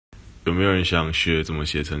有没有人想学怎么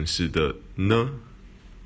写程式的呢？